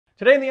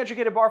Today in the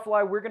Educated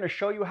Barfly, we're going to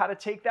show you how to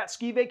take that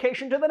ski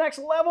vacation to the next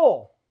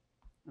level.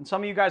 And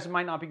some of you guys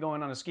might not be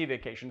going on a ski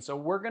vacation, so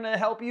we're going to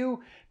help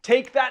you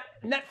take that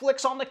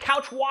Netflix on the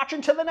couch watching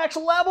to the next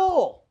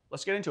level.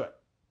 Let's get into it.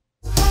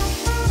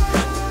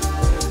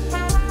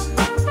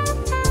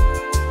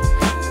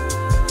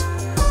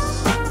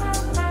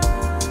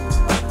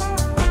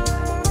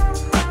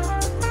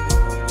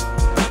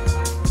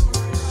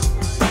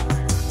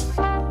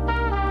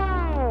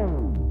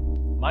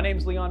 My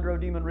name's Leandro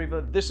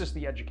Riva. This is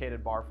the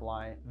Educated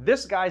Barfly.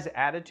 This guy's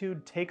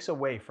attitude takes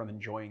away from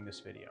enjoying this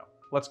video.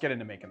 Let's get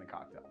into making the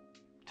cocktail.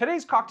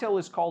 Today's cocktail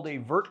is called a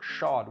vert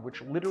chaude,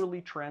 which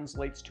literally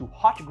translates to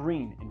hot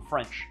green in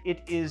French.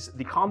 It is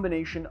the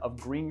combination of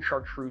green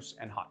chartreuse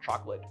and hot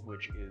chocolate,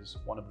 which is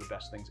one of the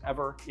best things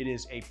ever. It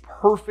is a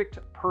perfect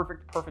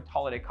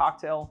holiday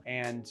cocktail.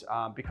 And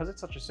because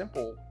it's such a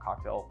simple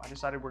cocktail, I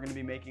decided we're gonna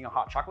be making a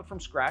hot chocolate from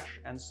scratch.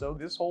 And so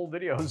this whole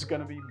video is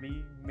gonna be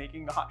me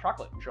making the hot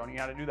chocolate and showing you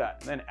how to do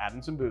that, and then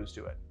adding some booze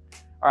to it.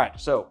 All right,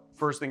 so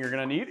first thing you're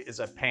gonna need is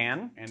a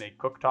pan and a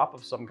cooktop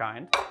of some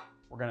kind.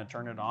 We're gonna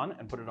turn it on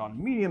and put it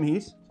on medium heat.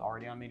 It's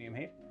already on medium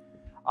heat.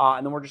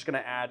 And then we're just gonna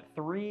add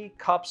 3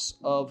 cups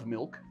of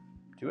milk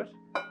to it,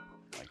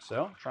 like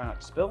so. Try not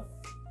to spill.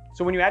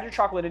 So when you add your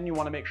chocolate in, you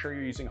wanna make sure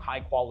you're using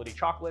high quality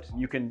chocolate.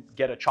 You can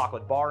get a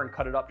chocolate bar and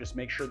cut it up, just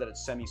make sure that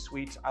it's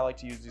semi-sweet. I like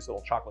to use these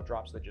little chocolate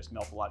drops that just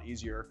melt a lot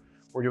easier.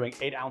 We're doing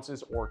 8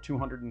 ounces or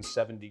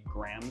 270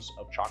 grams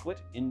of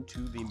chocolate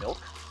into the milk.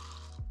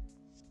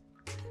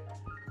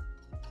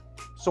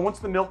 So once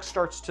the milk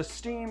starts to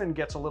steam and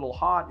gets a little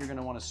hot, you're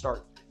gonna wanna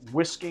start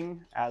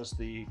whisking as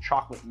the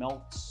chocolate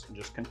melts, and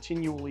just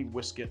continually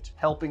whisk it,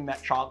 helping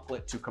that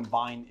chocolate to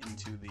combine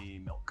into the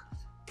milk.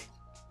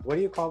 What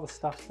do you call the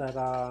stuff that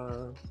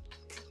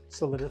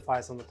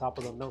solidifies on the top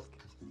of the milk?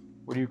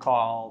 What do you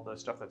call the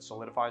stuff that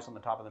solidifies on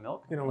the top of the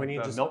milk? You know, when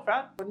you just milk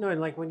fat? No,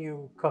 like when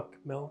you cook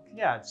milk.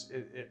 Yeah,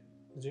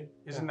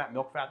 isn't that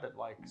milk fat that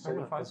like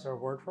solidifies? Is there a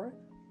word for it?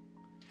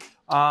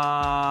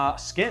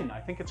 Skin.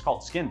 I think it's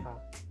called skin.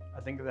 I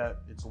think that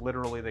it's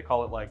literally, they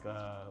call it like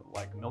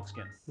milk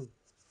skin.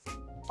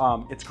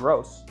 It's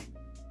gross.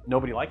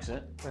 Nobody likes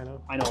it. I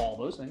know. I know all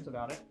those things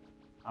about it.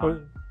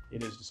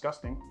 It is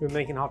disgusting. We're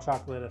making hot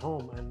chocolate at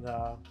home, and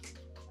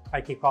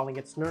I keep calling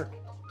it snurk.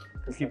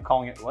 You keep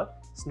calling it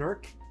what?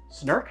 Snurk.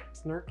 Snurk?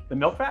 Snurk. The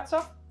milk fat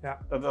stuff? Yeah.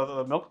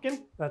 The milk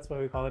skin? That's why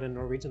we call it in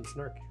Norwegian,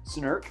 snurk.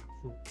 Snurk?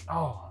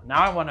 Oh,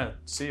 now I want to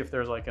see if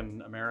there's like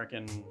an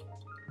American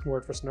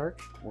word for snurk.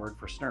 Word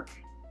for snurk.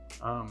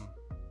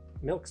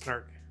 Milk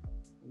snurk.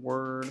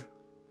 Word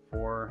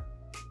for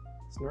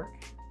snurk?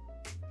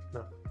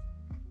 No.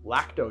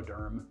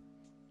 Lactoderm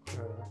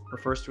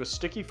refers to a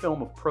sticky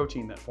film of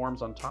protein that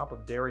forms on top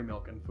of dairy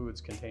milk and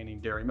foods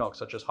containing dairy milk,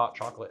 such as hot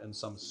chocolate and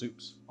some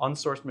soups.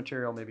 Unsourced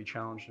material may be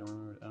challenged.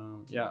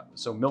 Yeah,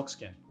 so milk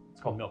skin.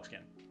 It's called milk skin.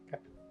 Okay.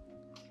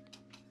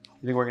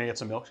 You think we're gonna get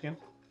some milk skin?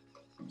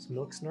 Some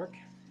milk snurk?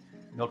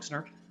 Milk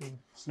snurk?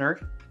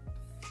 Snurk?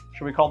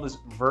 Should we call this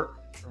vert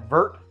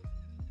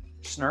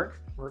snurk?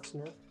 Vert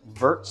snurk?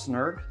 Vert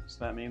snurk. So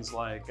that means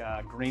like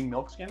green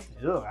milk skin.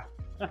 Ugh.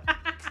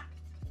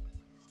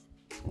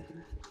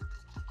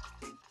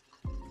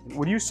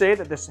 Would you say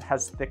that this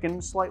has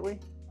thickened slightly?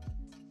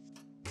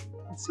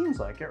 It seems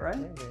like it, right?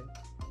 Maybe.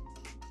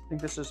 I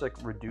think this is like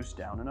reduced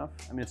down enough.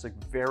 I mean, it's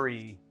like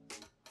very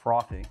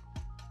frothy.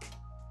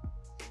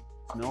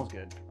 Smells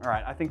good. All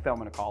right, I think that I'm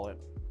gonna call it.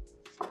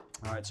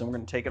 All right, so we're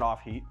gonna take it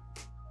off heat.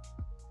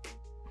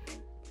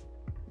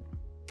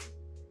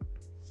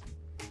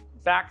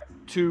 Back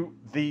to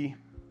the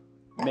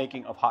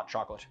making of hot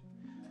chocolate.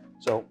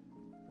 So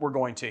we're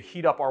going to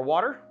heat up our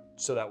water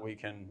so that we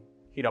can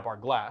heat up our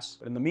glass.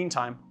 But in the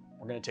meantime,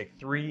 we're gonna take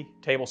 3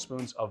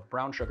 tablespoons of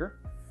brown sugar.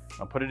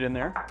 I'll put it in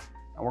there.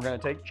 And we're gonna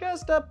take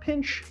just a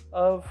pinch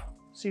of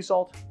sea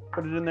salt,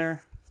 put it in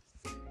there,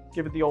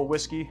 give it the old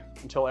whiskey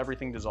until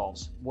everything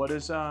dissolves. What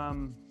does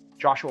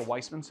Joshua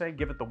Weissman say?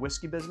 Give it the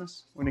whiskey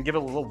business? We're gonna give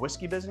it a little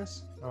whiskey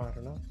business? Oh, I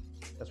don't know.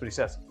 That's what he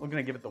says. We're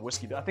gonna give it the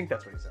whiskey. I think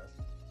that's what he says.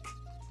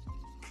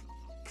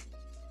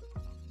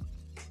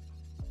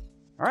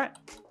 All right,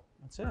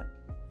 that's it.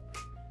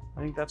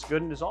 I think that's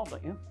good and dissolved,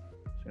 don't you? So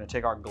we're gonna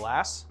take our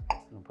glass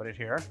and put it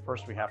here.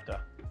 First we have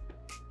to,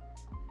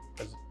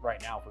 because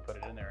right now if we put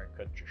it in there, it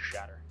could just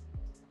shatter.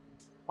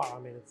 Well, I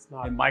mean, it's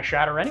not. It might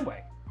shatter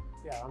anyway.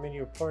 Yeah, I mean,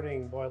 you're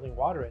putting boiling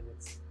water in.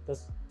 The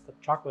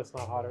chocolate's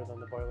not hotter than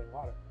the boiling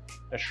water.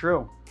 That's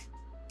true.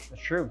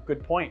 That's true.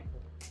 Good point.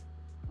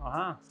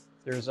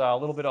 There's a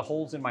little bit of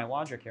holes in my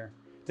logic here.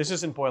 This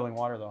isn't boiling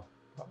water though.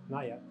 Oh,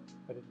 not yet.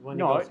 But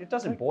it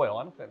doesn't boil.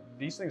 I don't think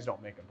these things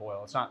don't make it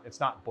boil. It's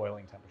not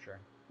boiling temperature.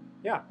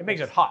 Yeah. It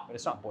makes it hot, but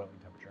it's not boiling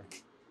temperature.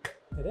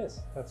 It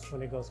is. That's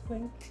when it goes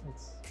clink.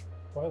 It's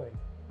boiling.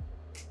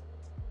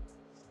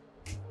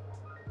 I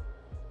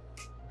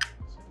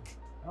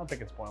don't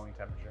think it's boiling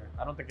temperature.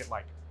 I don't think it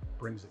like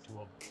brings it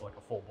to a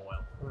full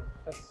boil.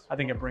 I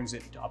think it brings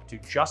it up to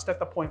just at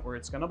the point where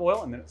it's gonna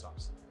boil, and then it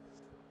stops.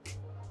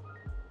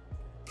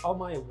 All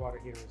my water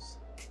heaters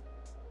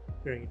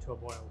bring it to a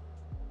boil.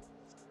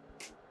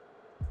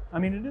 I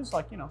mean, it is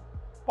like, you know,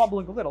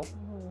 bubbling a little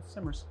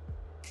simmers.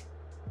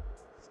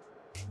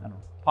 I don't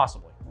know,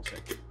 possibly, we'll see.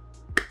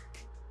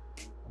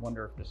 I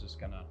wonder if this is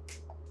gonna,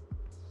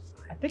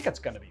 I think it's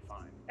gonna be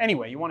fine.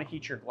 Anyway, you wanna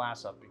heat your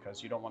glass up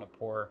because you don't wanna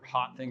pour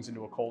hot things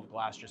into a cold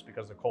glass just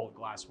because the cold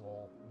glass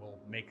will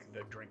make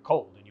the drink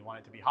cold, and you want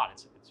it to be hot.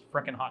 It's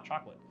frickin' hot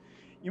chocolate.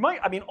 You might,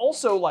 I mean,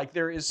 also like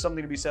there is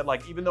something to be said,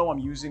 like even though I'm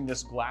using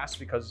this glass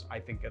because I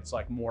think it's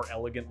like more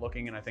elegant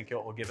looking and I think it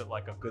will give it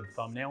like a good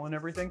thumbnail and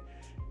everything,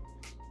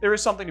 there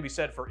is something to be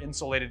said for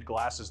insulated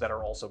glasses that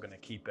are also gonna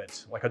keep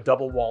it, like a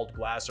double-walled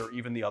glass or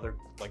even the other,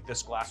 like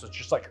this glass is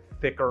just like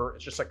thicker,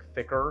 it's just like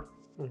thicker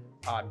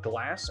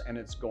glass, and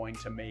it's going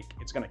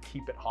to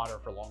keep it hotter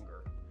for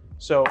longer.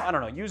 So I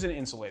don't know, use an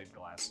insulated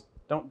glass.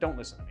 Don't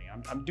listen to me.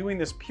 I'm doing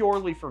this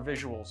purely for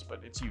visuals,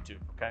 but it's YouTube,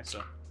 okay?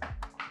 So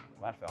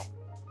that fell.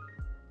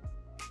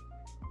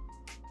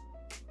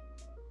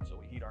 So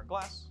we heat our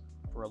glass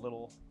for a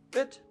little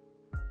bit.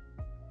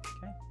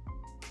 Okay.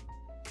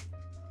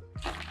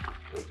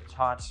 It's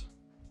hot.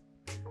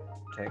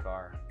 Take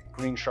our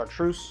green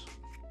chartreuse.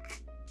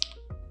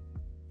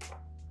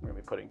 We're gonna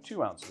be putting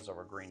 2 ounces of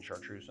our green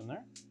chartreuse in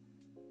there.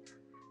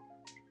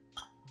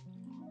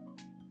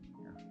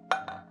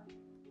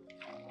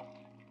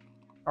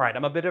 All right,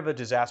 I'm a bit of a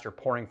disaster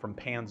pouring from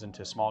pans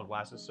into small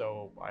glasses,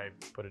 so I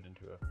put it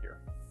into here.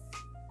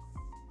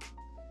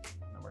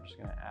 And then we're just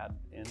gonna add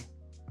in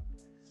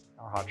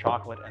our hot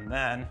chocolate, and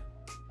then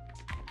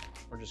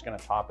we're just gonna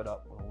top it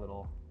up with a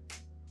little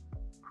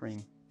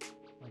cream,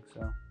 like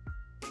so.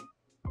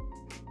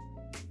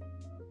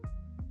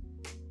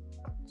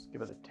 Let's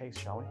give it a taste,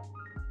 shall we?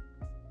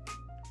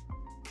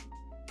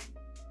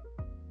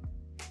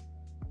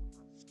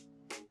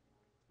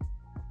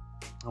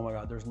 Oh my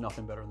God, there's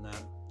nothing better than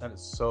that. That is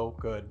so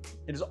good.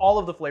 It is all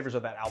of the flavors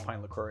of that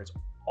alpine liqueur. It's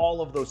all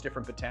of those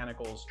different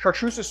botanicals.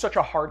 Chartreuse is such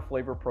a hard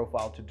flavor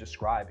profile to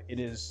describe. It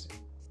is,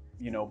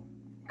 you know,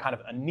 kind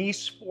of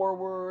anise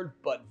forward,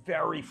 but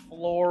very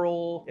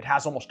floral. It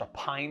has almost a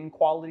pine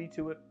quality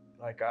to it.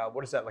 Like,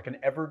 what is that? Like an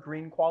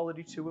evergreen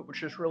quality to it,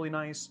 which is really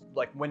nice.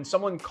 Like when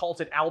someone calls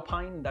it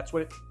alpine, that's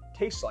what it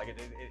tastes like.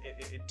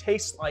 It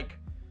tastes like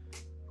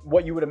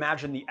what you would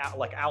imagine the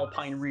like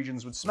alpine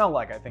regions would smell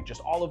like. I think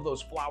just all of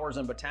those flowers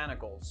and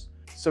botanicals.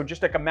 So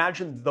just like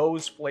imagine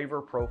those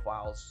flavor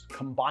profiles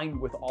combined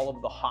with all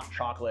of the hot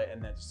chocolate and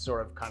that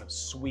sort of kind of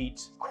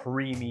sweet,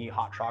 creamy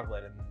hot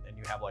chocolate, and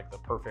you have like the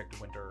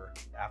perfect winter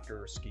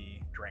after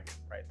ski drink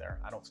right there.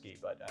 I don't ski,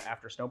 but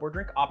after snowboard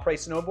drink.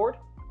 Apres snowboard.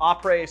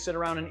 Apres sit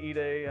around and eat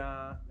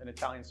an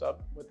Italian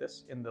sub with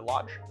this in the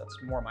lodge. That's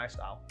more my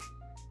style.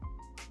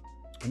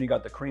 And you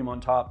got the cream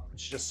on top.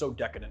 It's just so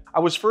decadent.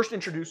 I was first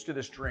introduced to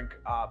this drink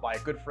by a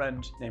good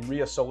friend named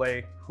Ria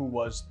Soler, who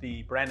was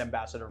the brand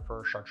ambassador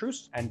for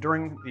Chartreuse. And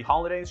during the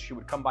holidays, she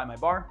would come by my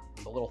bar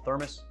with a little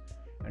thermos,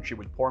 and she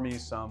would pour me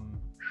some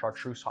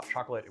Chartreuse hot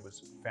chocolate. It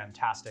was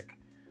fantastic.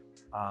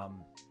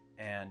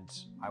 And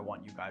I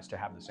want you guys to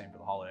have the same for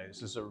the holidays.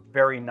 This is a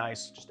very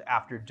nice, just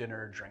after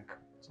dinner drink.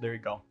 So there you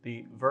go,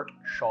 the Vert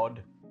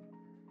Chaud.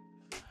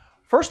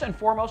 First and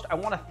foremost, I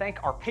want to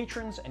thank our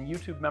patrons and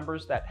YouTube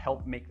members that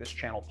help make this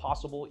channel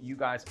possible. You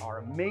guys are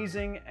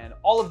amazing, and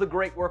all of the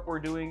great work we're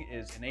doing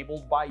is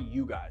enabled by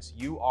you guys.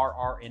 You are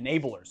our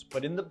enablers,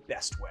 but in the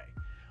best way.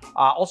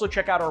 Also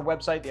check out our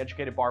website,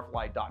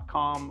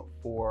 theeducatedbarfly.com,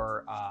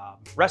 for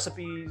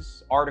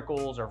recipes,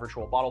 articles, our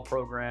virtual bottle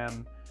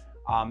program.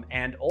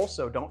 And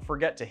also don't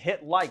forget to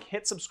hit like,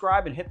 hit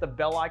subscribe, and hit the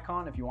bell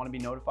icon if you want to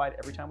be notified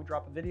every time we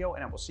drop a video,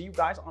 and I will see you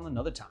guys on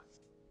another time.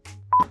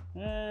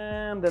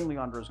 And then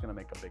Leandro's gonna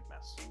make a big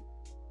mess.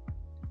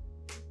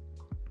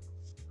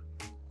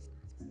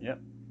 Yep,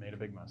 made a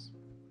big mess.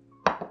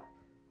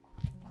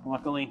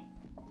 Luckily,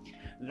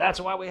 that's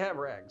why we have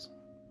rags.